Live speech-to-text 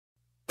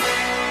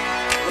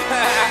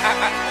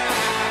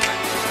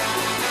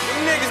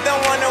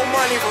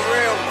money for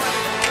real.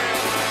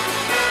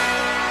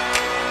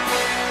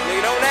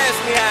 Nigga, don't ask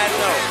me how I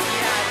know.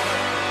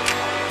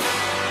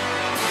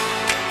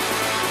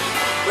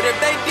 But if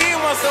they did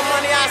want some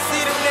money, I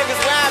see them niggas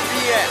where I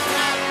be at.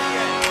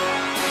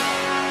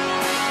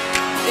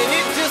 And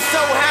it just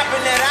so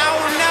happened that I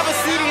don't never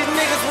see these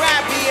niggas where I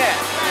be at.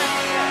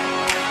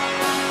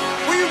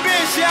 Where you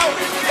been, Show?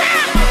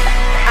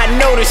 I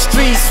know the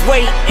streets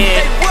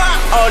waiting.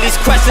 All these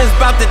questions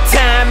about the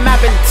time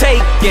I've been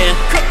taking.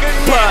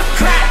 But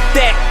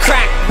that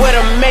crack what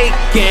I'm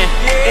making.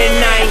 And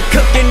I ain't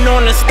cooking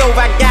on the stove,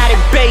 I got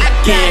it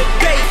baking.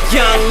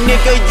 Young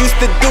nigga used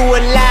to do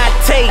a lot of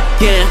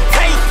taking.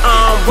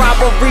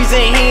 Robberies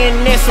in here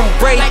and there's some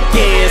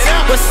break-ins.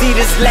 But see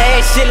this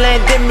last shit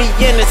landed me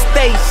in the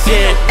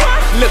station.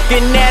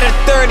 Looking at a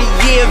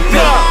 30-year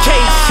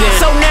vacation.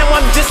 So now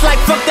I'm just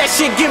like, fuck that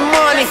shit, get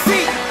money.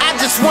 I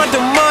just want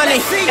the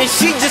money, and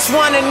she just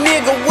want a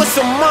nigga with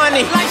some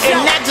money. And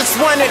I just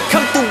wanna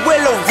come through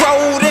Willow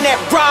Road in that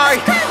Rari.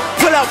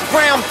 Pull up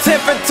round 10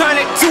 and turn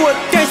it to a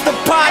gangsta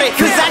party.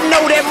 Cause I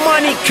know that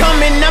money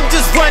coming, I'm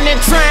just running,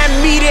 trying to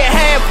meet it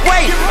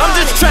halfway. I'm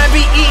just trying to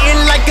be eating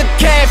like a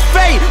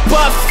cafe,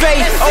 buffet.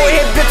 Oh,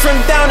 here bitch from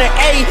down to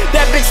A,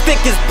 that bitch thick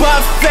as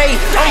buffet.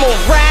 I'm a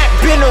ride,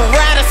 been a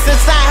rider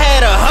since I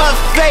had a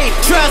Huffy.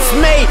 Trust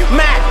me,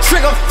 my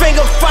trigger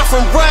finger far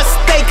from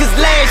rusty. Cause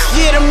last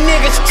year them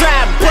niggas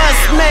tried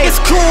bust me.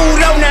 It's cool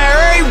though,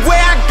 now everywhere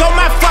I go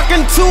my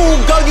fucking tool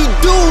go. You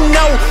do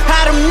know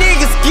how them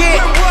niggas get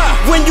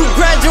when you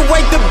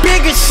graduate the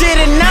biggest shit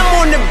and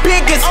I'm on the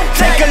biggest.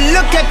 Take a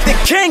look at the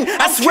king,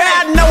 I swear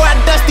I know how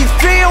Dusty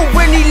feel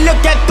when he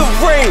look at the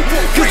ring.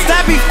 Cause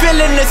I be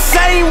feeling the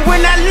same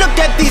when I look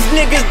at these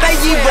niggas. They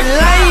either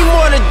lame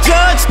or the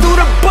judge threw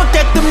the book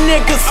at them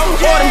niggas.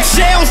 Or them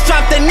shells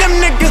dropped and them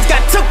niggas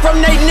got took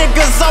from they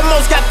niggas.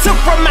 Almost got took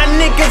from my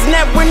niggas.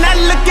 Now when I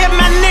look at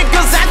my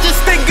niggas, I just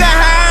think of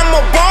how I'm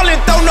a ball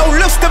and throw no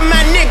looks to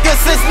my niggas.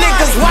 Since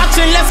niggas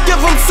watching, let's give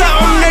them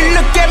something to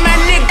look at my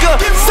nigga.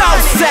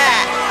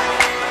 Southside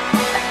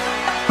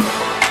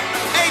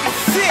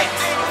 86.